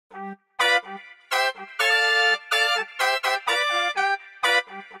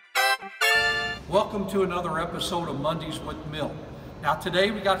Welcome to another episode of Mondays with Milt. Now today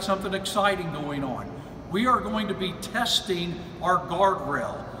we got something exciting going on. We are going to be testing our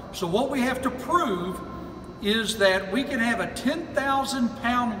guardrail. So what we have to prove is that we can have a 10,000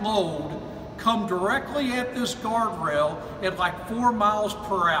 pound load come directly at this guardrail at like 4 miles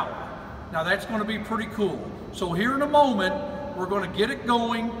per hour. Now that's going to be pretty cool. So here in a moment, we're going to get it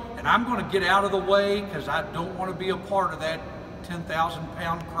going, and I'm going to get out of the way because I don't want to be a part of that 10,000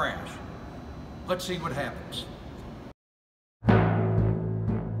 pound crash. Let's see what happens.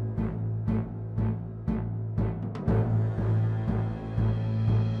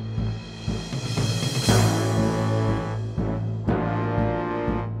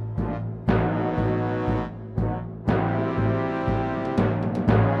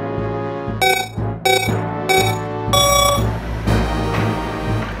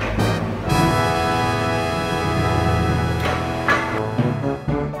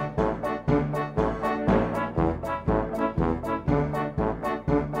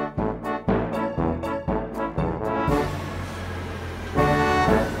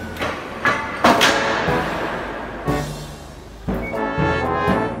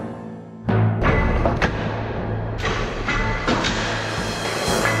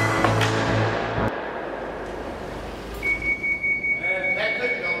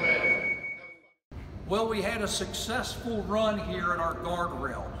 Well, we had a successful run here at our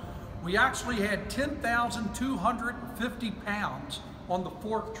guardrail. We actually had 10,250 pounds on the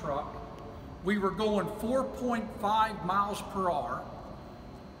fork truck. We were going 4.5 miles per hour.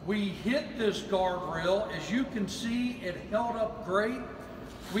 We hit this guardrail. As you can see, it held up great.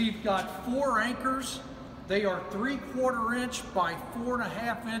 We've got 4 anchors. They are 3/4 inch by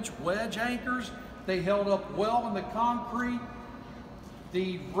 4.5 inch wedge anchors. They held up well in the concrete.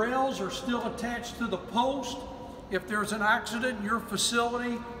 The rails are still attached to the post. If there's an accident in your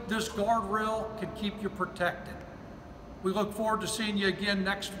facility, this guardrail can keep you protected. We look forward to seeing you again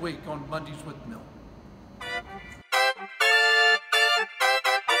next week on Mondays with Milt.